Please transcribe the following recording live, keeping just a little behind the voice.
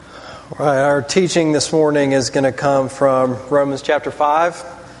All right, our teaching this morning is going to come from Romans chapter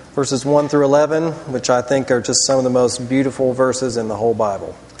 5, verses 1 through 11, which I think are just some of the most beautiful verses in the whole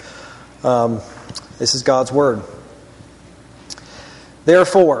Bible. This is God's Word.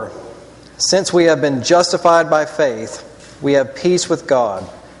 Therefore, since we have been justified by faith, we have peace with God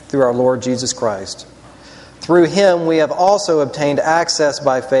through our Lord Jesus Christ. Through Him we have also obtained access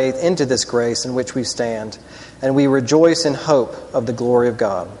by faith into this grace in which we stand, and we rejoice in hope of the glory of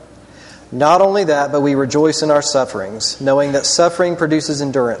God. Not only that, but we rejoice in our sufferings, knowing that suffering produces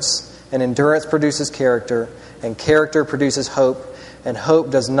endurance, and endurance produces character, and character produces hope, and hope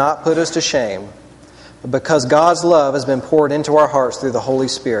does not put us to shame, because God's love has been poured into our hearts through the Holy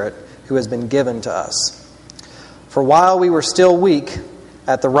Spirit, who has been given to us. For while we were still weak,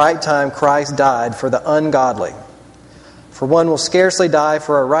 at the right time Christ died for the ungodly. For one will scarcely die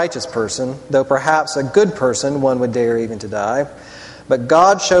for a righteous person, though perhaps a good person one would dare even to die. But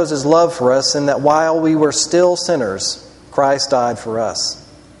God shows His love for us in that while we were still sinners, Christ died for us.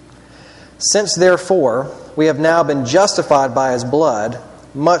 Since therefore we have now been justified by His blood,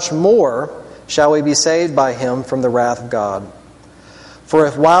 much more shall we be saved by Him from the wrath of God. For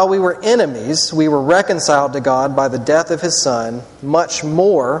if while we were enemies we were reconciled to God by the death of His Son, much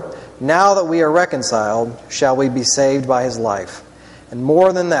more, now that we are reconciled, shall we be saved by His life. And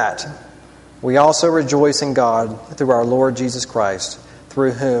more than that, we also rejoice in God through our Lord Jesus Christ,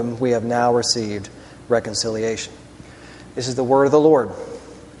 through whom we have now received reconciliation. This is the word of the Lord.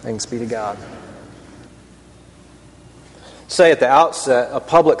 Thanks be to God. Say at the outset a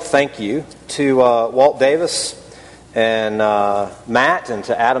public thank you to Walt Davis and Matt and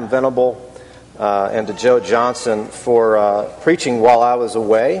to Adam Venable and to Joe Johnson for preaching while I was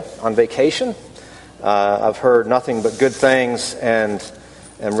away on vacation. I've heard nothing but good things, and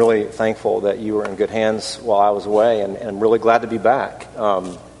I'm really thankful that you were in good hands while I was away, and really glad to be back.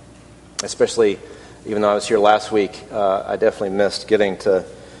 Especially, even though I was here last week, I definitely missed getting to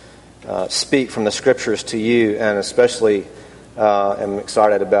speak from the Scriptures to you, and especially am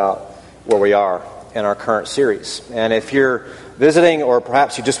excited about where we are in our current series. And if you're visiting, or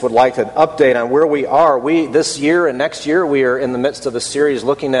perhaps you just would like an update on where we are, this year and next year we are in the midst of a series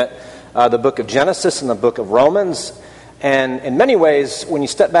looking at the book of Genesis and the book of Romans. And in many ways, when you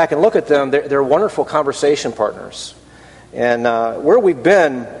step back and look at them, they're wonderful conversation partners. And where we've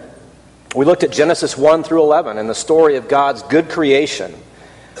been, we looked at Genesis 1 through 11 and the story of God's good creation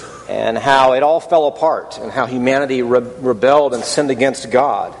and how it all fell apart and how humanity rebelled and sinned against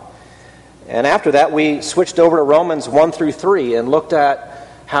God. And after that, we switched over to Romans 1 through 3 and looked at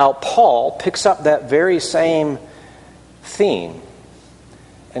how Paul picks up that very same theme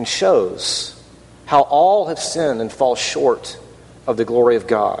and shows how all have sinned and fall short of the glory of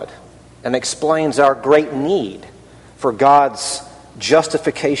God, and explains our great need for God's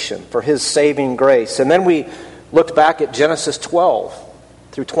justification, for His saving grace. And then we looked back at Genesis 12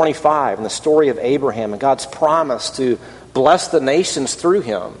 through 25 and the story of Abraham and God's promise to bless the nations through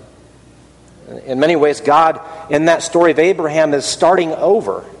him. In many ways, God, in that story of Abraham, is starting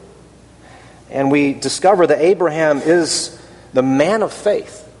over. And we discover that Abraham is the man of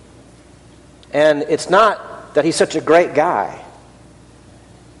faith. And it's not that he's such a great guy,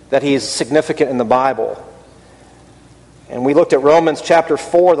 that he's significant in the Bible. And we looked at Romans chapter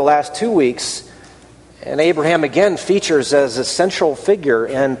 4 the last 2 weeks, and Abraham again features as a central figure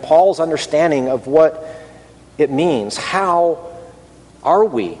in Paul's understanding of what it means. How are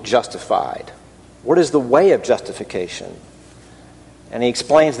we justified? What is the way of justification? And he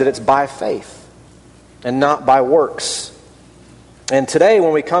explains that it's by faith and not by works. And today,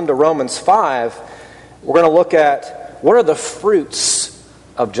 when we come to Romans 5, we're going to look at what are the fruits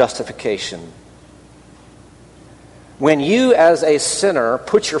of justification. When you, as a sinner,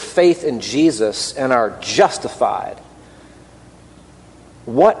 put your faith in Jesus and are justified,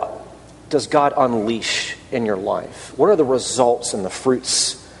 what does God unleash in your life? What are the results and the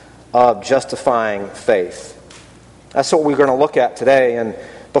fruits of justifying faith? That's what we're going to look at today. And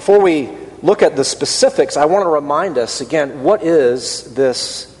before we look at the specifics, I want to remind us again, what is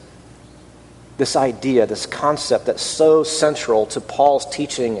this idea, this concept that's so central to Paul's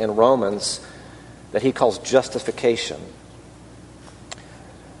teaching in Romans that he calls justification?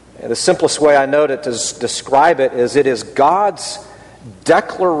 And the simplest way I know to describe it is God's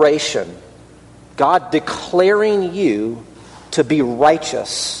declaration, God declaring you to be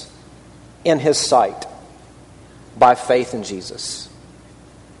righteous in His sight by faith in Jesus.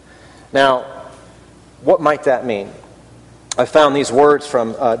 Now, what might that mean? I found these words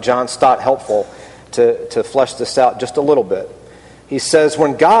from John Stott helpful to flesh this out just a little bit. He says,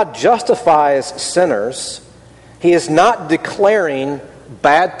 when God justifies sinners, He is not declaring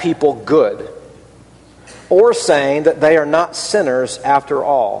bad people good, or saying that they are not sinners after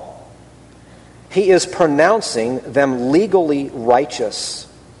all. He is pronouncing them legally righteous,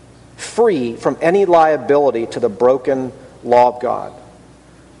 free from any liability to the broken law of God,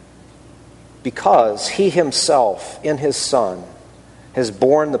 because he himself, in his Son, has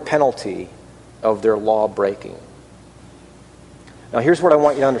borne the penalty of their law breaking. Now here's what I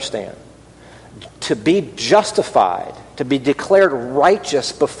want you to understand. To be justified, to be declared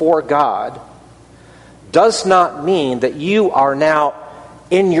righteous before God, does not mean that you are now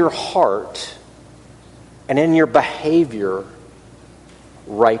in your heart and in your behavior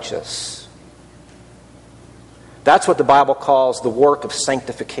righteous. That's what the Bible calls the work of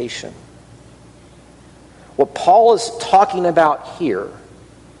sanctification. What Paul is talking about here,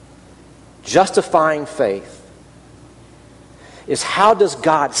 justifying faith, is how does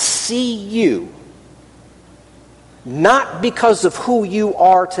God see you? Not because of who you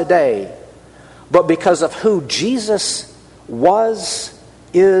are today, but because of who Jesus was,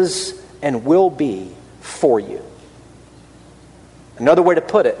 is, and will be for you. Another way to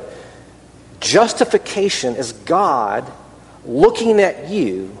put it, justification is God looking at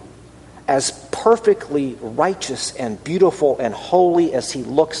you as perfectly righteous and beautiful and holy as he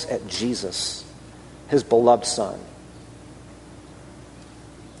looks at Jesus, his beloved Son.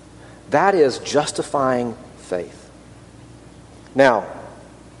 That is justifying faith. Now,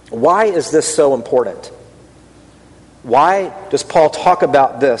 why is this so important? Why does Paul talk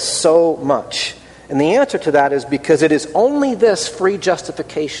about this so much? And the answer to that is because it is only this free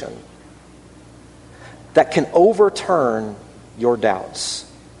justification that can overturn your doubts.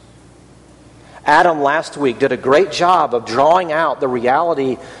 Adam last week did a great job of drawing out the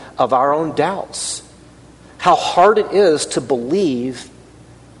reality of our own doubts. How hard it is to believe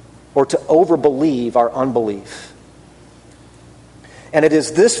or to overbelieve our unbelief. And it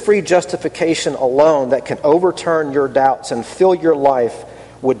is this free justification alone that can overturn your doubts and fill your life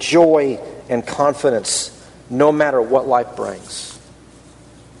with joy and confidence, no matter what life brings.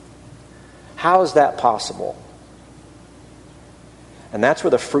 How is that possible? And that's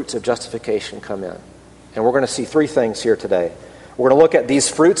where the fruits of justification come in. And we're going to see three things here today. We're going to look at these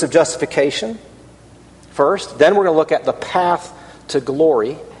fruits of justification first. Then we're going to look at the path to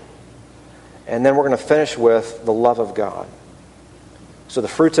glory. And then we're going to finish with the love of God. So the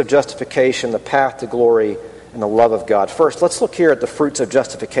fruits of justification, the path to glory, and the love of God. First, let's look here at the fruits of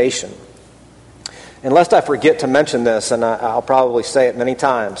justification. And lest I forget to mention this, and I'll probably say it many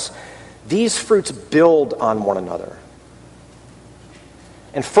times, these fruits build on one another.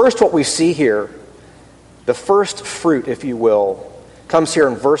 And first what we see here, the first fruit, if you will, comes here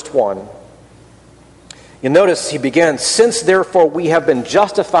in verse 1. You'll notice he begins, since therefore we have been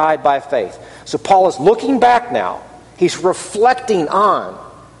justified by faith. So Paul is looking back now. He's reflecting on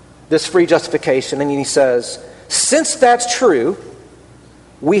this free justification, and he says, since that's true,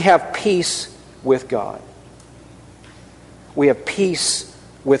 we have peace with God. We have peace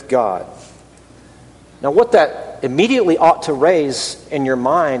with God. Now what that immediately ought to raise in your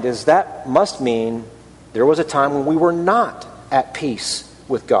mind is that must mean there was a time when we were not at peace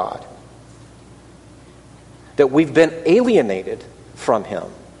with God. That we've been alienated from him.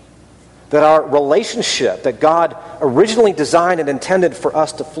 That our relationship that God originally designed and intended for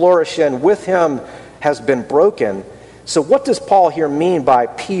us to flourish in with him has been broken. So what does Paul here mean by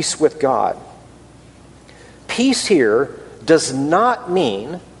peace with God? Peace here does not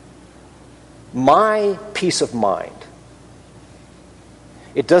mean my peace of mind.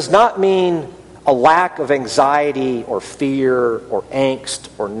 It does not mean a lack of anxiety or fear or angst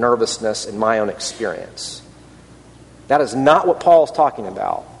or nervousness in my own experience. That is not what Paul is talking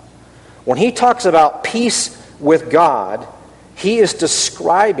about. When he talks about peace with God, he is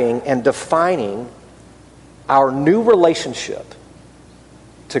describing and defining our new relationship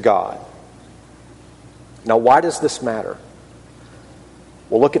to God. Now, why does this matter?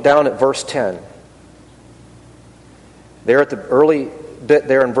 We'll look it down at verse 10. There at the early bit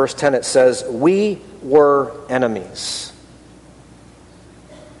there in verse 10 it says, we were enemies.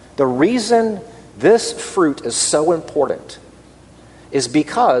 The reason this fruit is so important is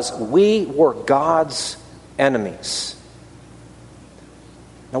because we were God's enemies.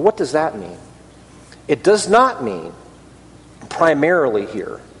 Now what does that mean? It does not mean, primarily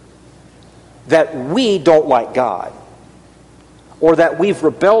here, that we don't like God or that we've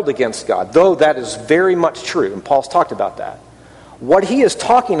rebelled against God, though that is very much true, and Paul's talked about that. What he is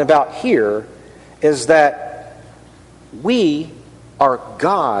talking about here is that we are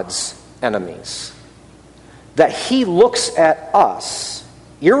God's enemies. That he looks at us,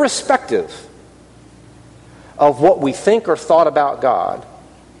 irrespective of what we think or thought about God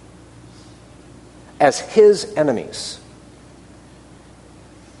as his enemies.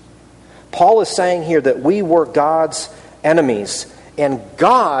 Paul is saying here that we were God's enemies, and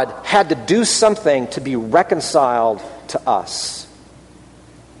God had to do something to be reconciled to us.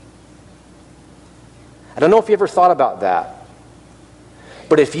 I don't know if you ever thought about that.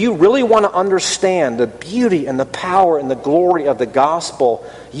 But if you really want to understand the beauty and the power and the glory of the gospel,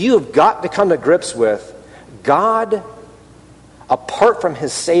 you have got to come to grips with God, apart from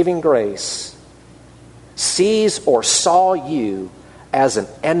his saving grace, sees or saw you as an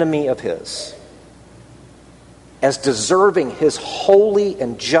enemy of his, as deserving his holy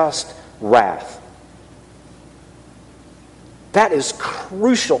and just wrath. That is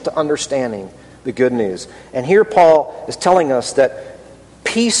crucial to understanding the good news. And here Paul is telling us that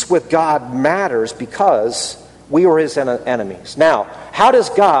peace with God matters because we were his enemies. Now, how does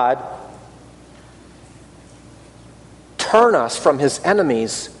God turn us from his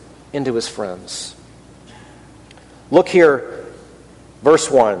enemies into his friends? Look here, verse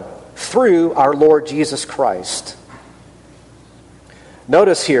 1. Through our Lord Jesus Christ.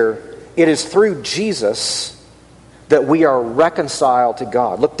 Notice here, it is through Jesus that we are reconciled to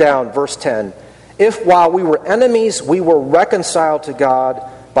God. Look down, verse 10. If while we were enemies, we were reconciled to God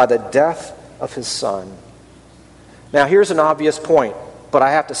by the death of his Son. Now, here's an obvious point, but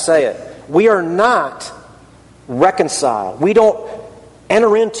I have to say it. We are not reconciled. We don't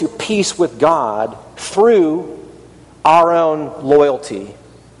enter into peace with God through our own loyalty,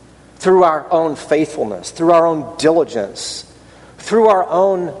 through our own faithfulness, through our own diligence, through our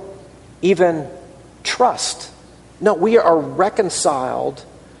own even trust. No, we are reconciled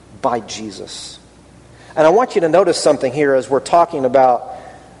by Jesus. And I want you to notice something here as we're talking about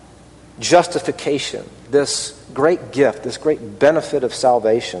justification, this great gift, this great benefit of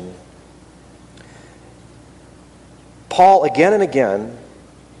salvation. Paul again and again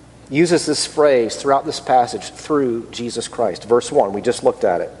uses this phrase throughout this passage, through Jesus Christ. Verse 1, we just looked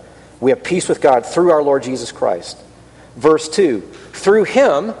at it. We have peace with God through our Lord Jesus Christ. Verse 2, through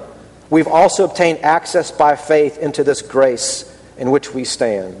him we've also obtained access by faith into this grace in which we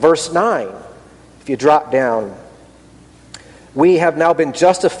stand. Verse 9, if you drop down, we have now been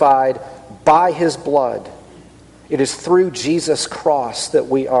justified by his blood. It is through Jesus' cross that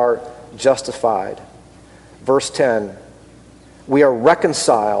we are justified. Verse 10, we are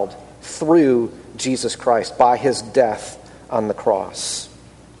reconciled through Jesus Christ by his death on the cross.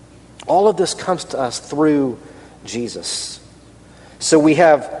 All of this comes to us through Jesus. So we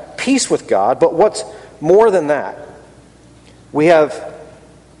have peace with God, but what's more than that? We have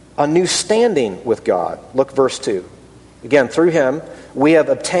a new standing with God. Look, verse 2. Again, through him, we have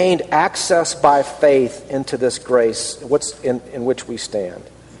obtained access by faith into this grace in which we stand.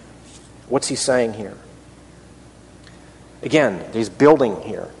 What's he saying here? Again, he's building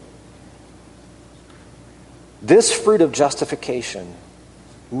here. This fruit of justification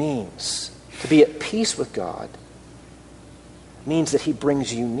means to be at peace with God, means that he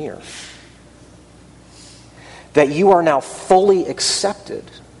brings you near. That you are now fully accepted.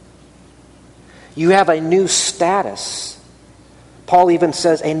 You have a new status. Paul even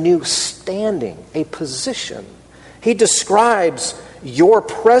says a new standing, a position. He describes your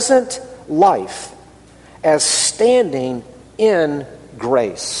present life as standing in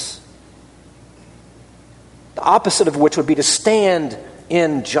grace. The opposite of which would be to stand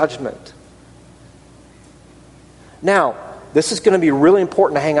in judgment. Now, this is going to be really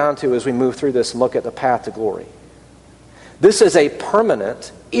important to hang on to as we move through this and look at the path to glory. This is a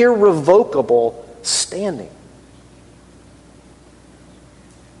permanent, irrevocable standing.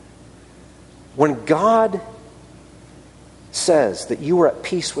 When God says that you are at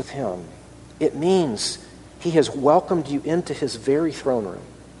peace with him, it means he has welcomed you into his very throne room,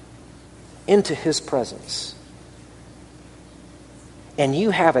 into his presence. And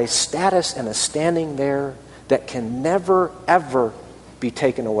you have a status and a standing there that can never, ever be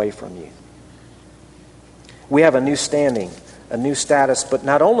taken away from you. We have a new standing, a new status, but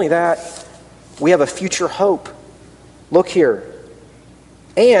not only that, we have a future hope. Look here.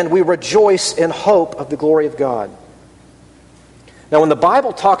 And we rejoice in hope of the glory of God. Now, when the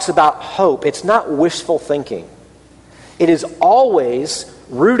Bible talks about hope, it's not wishful thinking. It is always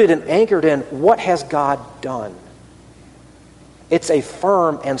rooted and anchored in what has God done. It's a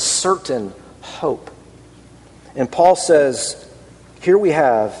firm and certain hope. And Paul says, here we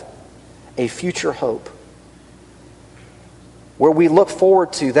have a future hope where we look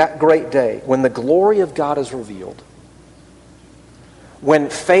forward to that great day when the glory of God is revealed, when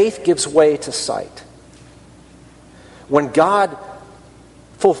faith gives way to sight, when God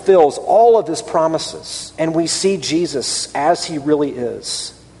fulfills all of his promises, and we see Jesus as he really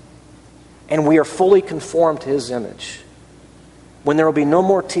is, and we are fully conformed to his image, when there will be no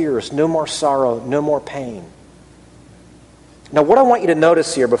more tears, no more sorrow, no more pain. Now, what I want you to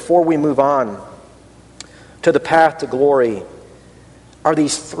notice here before we move on to the path to glory are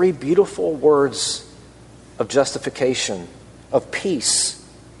these three beautiful words of justification, of peace.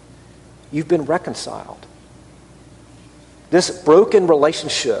 You've been reconciled. This broken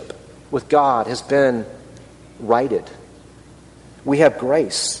relationship with God has been righted. We have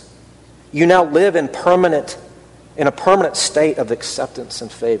grace. You now live in a permanent state of acceptance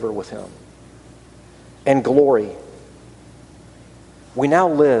and favor with him. And glory. We now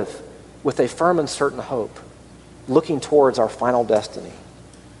live with a firm and certain hope, looking towards our final destiny.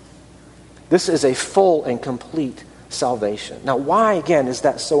 This is a full and complete salvation. Now, why, again, is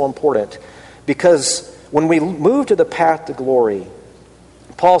that so important? Because when we move to the path to glory,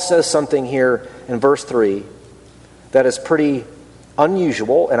 Paul says something here in verse 3 that is pretty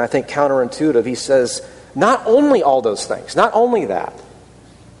unusual and I think counterintuitive. He says, not only all those things, not only that.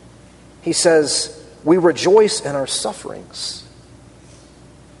 He says, we rejoice in our sufferings.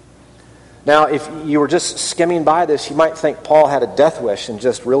 Now, if you were just skimming by this, you might think Paul had a death wish and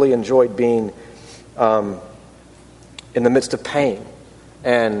just really enjoyed being in the midst of pain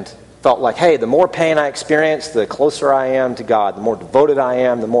and felt like, hey, the more pain I experience, the closer I am to God. The more devoted I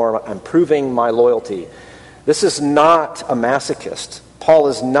am, the more I'm proving my loyalty. This is not a masochist. Paul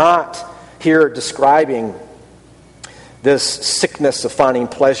is not here describing this sickness of finding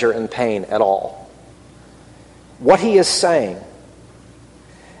pleasure in pain at all. What he is saying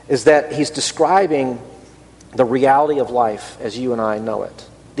is that he's describing the reality of life as you and I know it.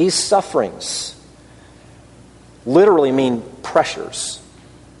 These sufferings literally mean pressures.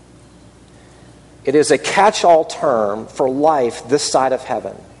 It is a catch-all term for life this side of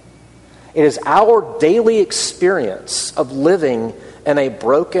heaven. It is our daily experience of living in a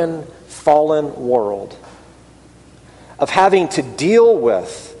broken, fallen world, of having to deal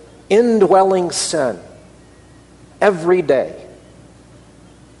with indwelling sin every day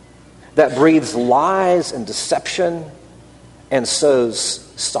that breathes lies and deception and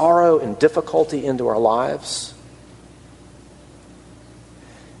sows sorrow and difficulty into our lives.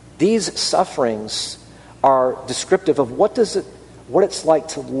 These sufferings are descriptive of what it's like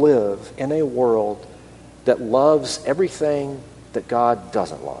to live in a world that loves everything that God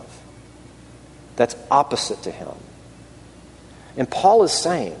doesn't love. That's opposite to him. And Paul is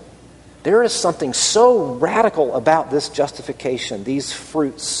saying there is something so radical about this justification, these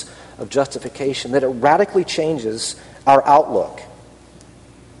fruits of justification, that it radically changes our outlook.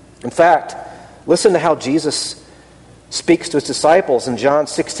 In fact, listen to how Jesus speaks to his disciples in John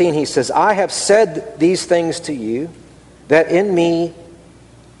 16. He says, I have said these things to you, that in me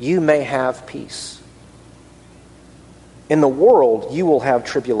you may have peace. In the world you will have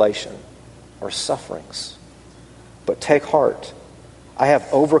tribulation or sufferings. But take heart, I have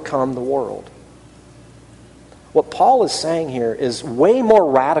overcome the world. What Paul is saying here is way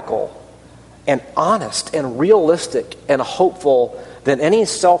more radical and honest and realistic and hopeful than any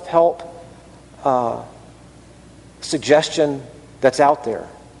self-help suggestion that's out there.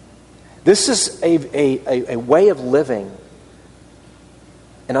 This is a way of living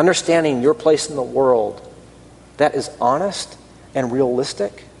and understanding your place in the world that is honest and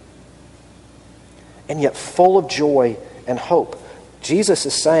realistic and yet full of joy and hope. Jesus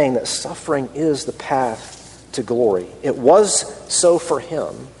is saying that suffering is the path to glory. It was so for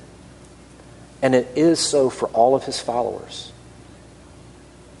him, and it is so for all of his followers.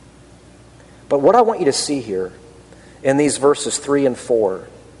 But what I want you to see here in these verses 3 and 4,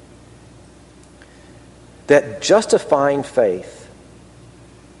 that justifying faith,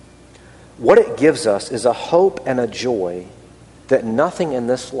 what it gives us is a hope and a joy that nothing in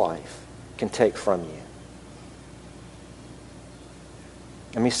this life can take from you.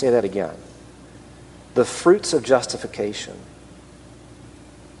 Let me say that again. The fruits of justification,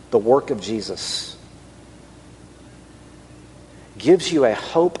 the work of Jesus, gives you a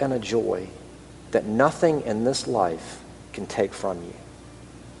hope and a joy that nothing in this life can take from you.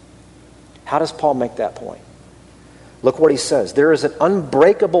 How does Paul make that point? Look what he says. There is an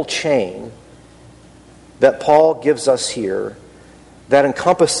unbreakable chain that Paul gives us here that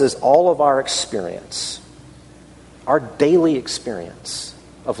encompasses all of our experience, our daily experience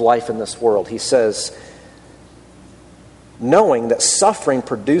of life in this world. He says, knowing that suffering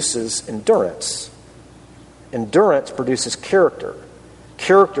produces endurance. Endurance produces character.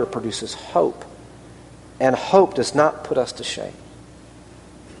 Character produces hope. And hope does not put us to shame.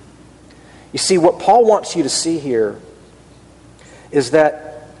 You see, what Paul wants you to see here is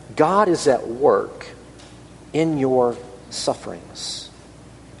that God is at work in your sufferings,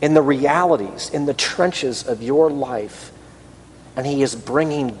 in the realities, in the trenches of your life, and He is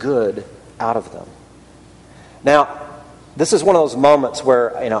bringing good out of them. Now, this is one of those moments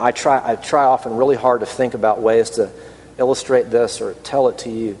where I try often really hard to think about ways to illustrate this or tell it to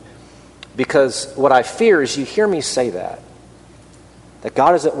you, because what I fear is you hear me say that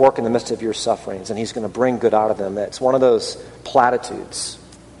God is at work in the midst of your sufferings and He's going to bring good out of them. It's one of those platitudes.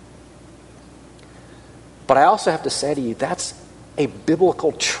 But I also have to say to you, that's a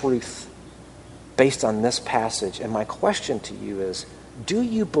biblical truth based on this passage. And my question to you is, do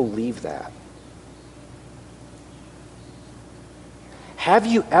you believe that? Have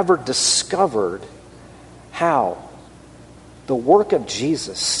you ever discovered how the work of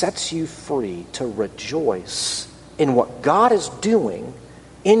Jesus sets you free to rejoice in what God is doing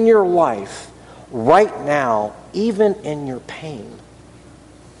in your life right now, even in your pain?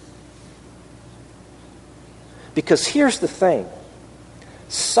 Because here's the thing.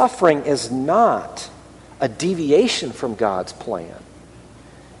 Suffering is not a deviation from God's plan.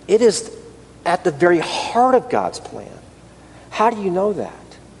 It is at the very heart of God's plan. How do you know that?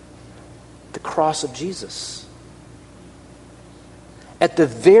 The cross of Jesus. At the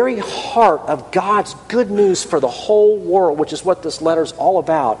very heart of God's good news for the whole world, which is what this letter is all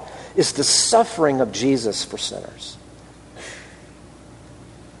about, is the suffering of Jesus for sinners.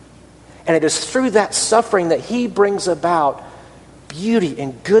 And it is through that suffering that He brings about beauty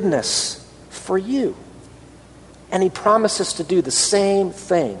and goodness for you. And He promises to do the same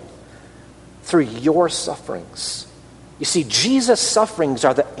thing through your sufferings. You see, Jesus' sufferings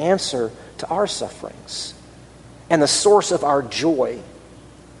are the answer to our sufferings and the source of our joy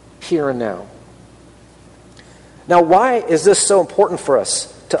here and now. Now, why is this so important for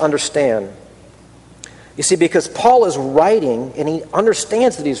us to understand? You see, because Paul is writing, and he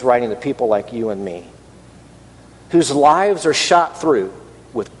understands that he's writing to people like you and me, whose lives are shot through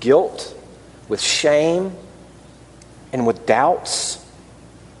with guilt, with shame, and with doubts.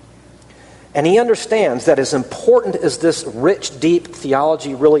 And he understands that as important as this rich, deep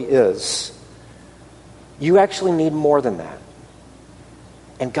theology really is, you actually need more than that.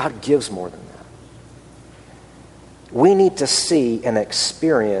 And God gives more than that. We need to see and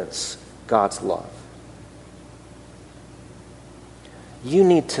experience God's love. You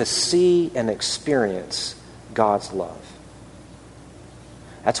need to see and experience God's love.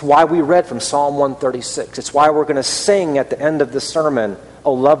 That's why we read from Psalm 136. It's why we're going to sing at the end of the sermon,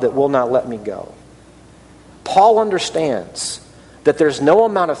 "O love that will not let me go." Paul understands that there's no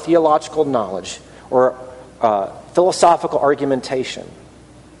amount of theological knowledge or philosophical argumentation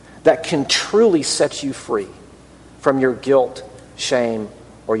that can truly set you free from your guilt, shame,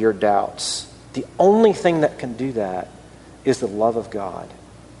 or your doubts. The only thing that can do that is the love of God.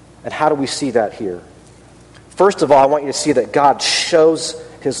 And how do we see that here? First of all, I want you to see that God shows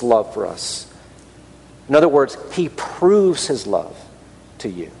His love for us. In other words, He proves His love to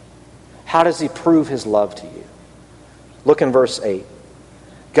you. How does He prove His love to you? Look in verse 8.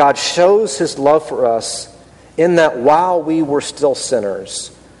 God shows His love for us in that while we were still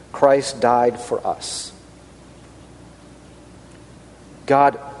sinners, Christ died for us.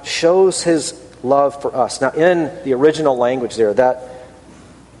 God shows His love for us. Now, in the original language there, that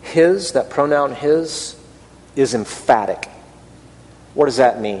pronoun His, is emphatic. What does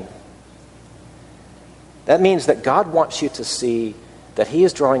that mean? That means that God wants you to see that He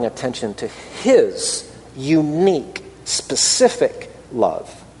is drawing attention to His unique, specific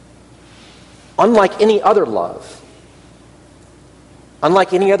love. Unlike any other love.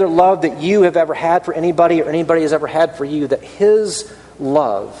 Unlike any other love that you have ever had for anybody or anybody has ever had for you, that His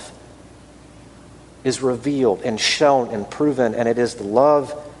love is revealed and shown and proven, and it is the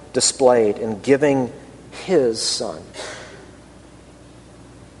love displayed in giving His Son.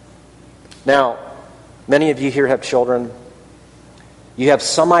 Now, many of you here have children. You have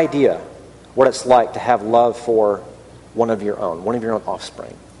some idea what it's like to have love for one of your own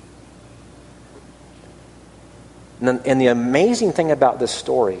offspring. And the amazing thing about this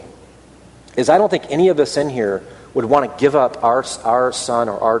story is I don't think any of us in here would want to give up our son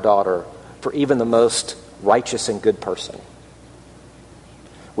or our daughter for even the most righteous and good person.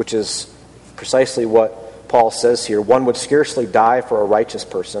 Which is precisely what Paul says here. One would scarcely die for a righteous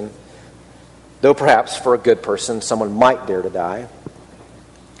person, though perhaps for a good person someone might dare to die.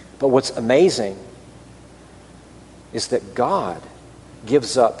 But what's amazing is that God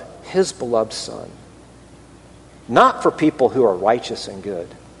gives up His beloved Son, not for people who are righteous and good,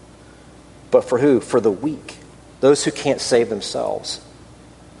 but for who? For the weak, those who can't save themselves,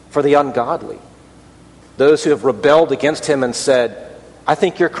 for the ungodly, those who have rebelled against Him and said, I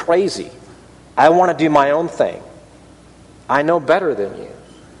think you're crazy. I want to do my own thing. I know better than you.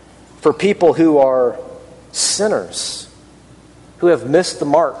 For people who are sinners, who have missed the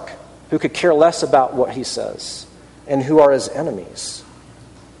mark, who could care less about what he says, and who are his enemies.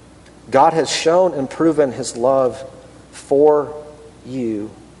 God has shown and proven his love for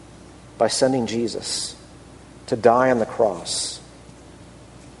you by sending Jesus to die on the cross.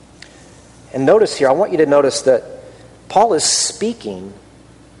 And notice here, I want you to notice that Paul is speaking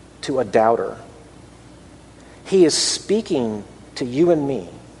to a doubter. He is speaking to you and me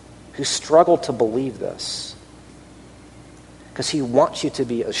who struggle to believe this, because he wants you to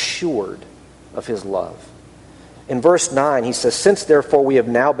be assured of his love. In verse 9, he says, "Since therefore we have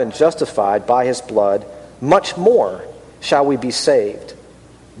now been justified by his blood, much more shall we be saved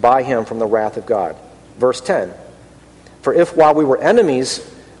by him from the wrath of God." Verse 10, "For if while we were enemies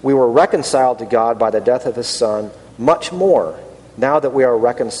we were reconciled to God by the death of his Son, much more, now that we are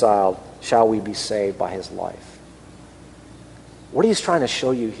reconciled, shall we be saved by his life." What he's trying to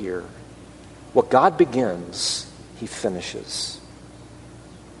show you here, what God begins, he finishes.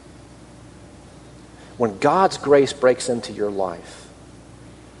 When God's grace breaks into your life,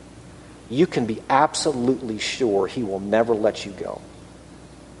 you can be absolutely sure he will never let you go.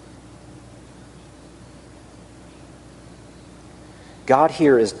 God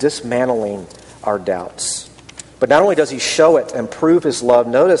here is dismantling our doubts. But not only does he show it and prove his love,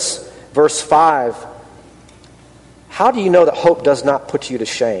 notice verse 5. How do you know that hope does not put you to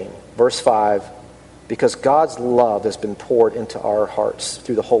shame? Verse 5, "Because God's love has been poured into our hearts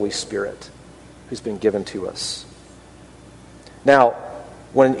through the Holy Spirit who's been given to us." Now,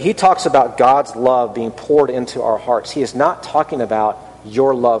 when he talks about God's love being poured into our hearts, he is not talking about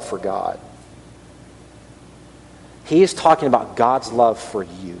your love for God. He is talking about God's love for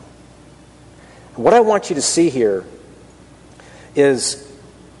you. What I want you to see here is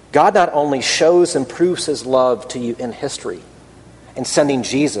God not only shows and proves his love to you in history in sending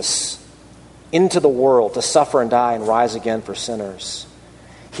Jesus into the world to suffer and die and rise again for sinners.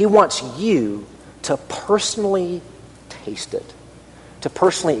 He wants you to personally taste it, to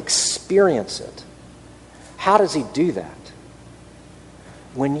personally experience it. How does he do that?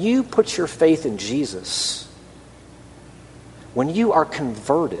 When you put your faith in Jesus, when you are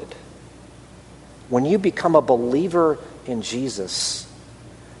converted, when you become a believer in Jesus,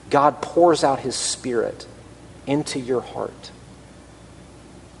 God pours out his Spirit into your heart.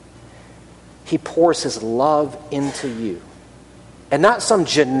 He pours his love into you. And not some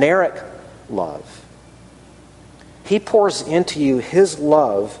generic love. He pours into you his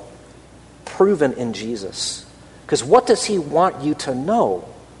love proven in Jesus. Because what does he want you to know?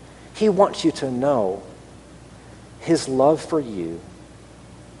 He wants you to know his love for you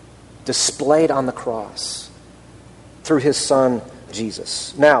displayed on the cross through his Son,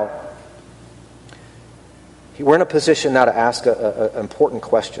 Jesus. Now, we're in a position now to ask an important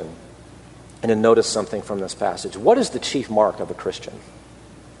question and to notice something from this passage. What is the chief mark of a Christian?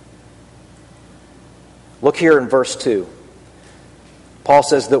 Look here in verse 2. Paul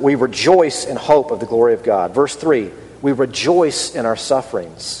says that we rejoice in hope of the glory of God. Verse 3, we rejoice in our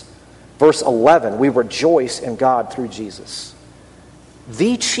sufferings. Verse 11, we rejoice in God through Jesus.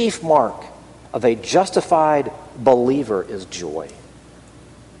 The chief mark of a justified believer is joy.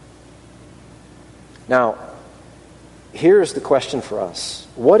 Now, here's the question for us.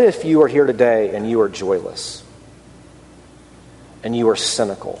 What if you are here today and you are joyless? And you are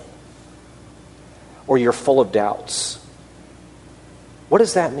cynical? Or you're full of doubts? What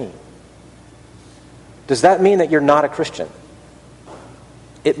does that mean? Does that mean that you're not a Christian?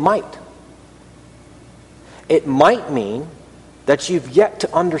 It might. It might mean that you've yet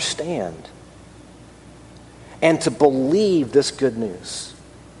to understand and to believe this good news,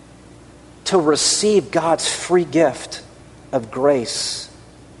 to receive God's free gift of grace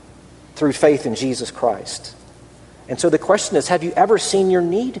through faith in Jesus Christ. And so the question is, have you ever seen your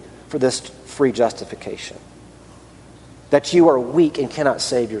need for this free justification? That you are weak and cannot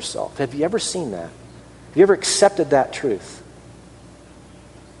save yourself. Have you ever seen that? Have you ever accepted that truth?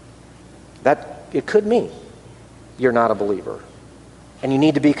 That it could mean you're not a believer and you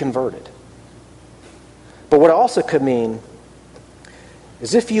need to be converted. But what it also could mean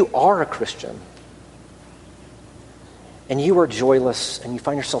is if you are a Christian and you are joyless and you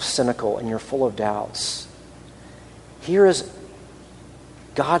find yourself cynical and you're full of doubts, here is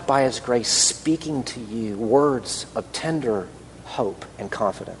God by his grace speaking to you words of tender hope and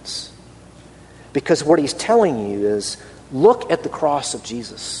confidence. Because what he's telling you is, look at the cross of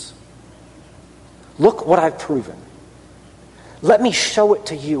Jesus. Look what I've proven. Let me show it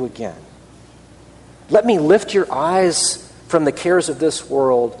to you again. Let me lift your eyes from the cares of this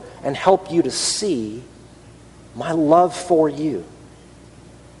world and help you to see my love for you.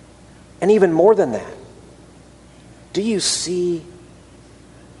 And even more than that, do you see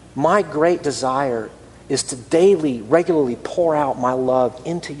my great desire is to daily, regularly pour out my love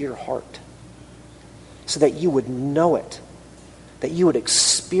into your heart so that you would know it, that you would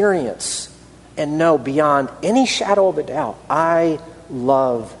experience and know beyond any shadow of a doubt, I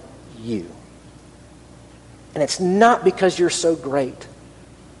love you. And it's not because you're so great.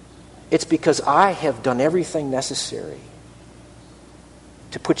 It's because I have done everything necessary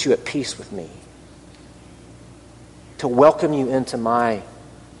to put you at peace with me, to welcome you into my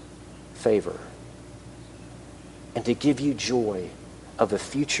favor, and to give you joy of a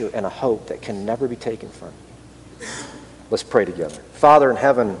future and a hope that can never be taken from you. Let's pray together. Father in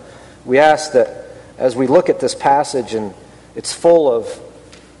heaven, we ask that as we look at this passage, and it's full of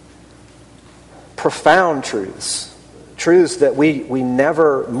profound truths that we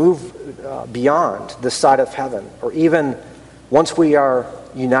never move beyond this side of heaven, or even once we are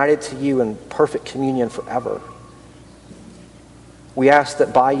united to you in perfect communion forever. We ask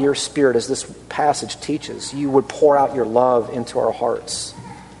that by your Spirit, as this passage teaches, you would pour out your love into our hearts,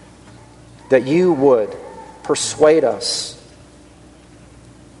 that you would persuade us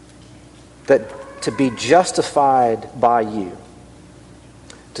that to be justified by you,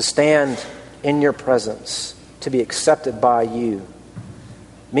 to stand in your presence, to be accepted by you,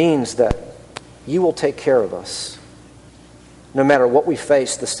 means that you will take care of us no matter what we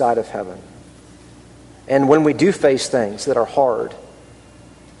face this side of heaven. And when we do face things that are hard,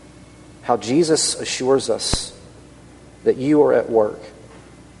 how Jesus assures us that you are at work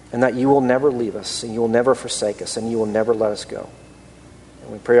and that you will never leave us and you will never forsake us and you will never let us go.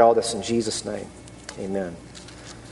 And we pray all this in Jesus' name. Amen.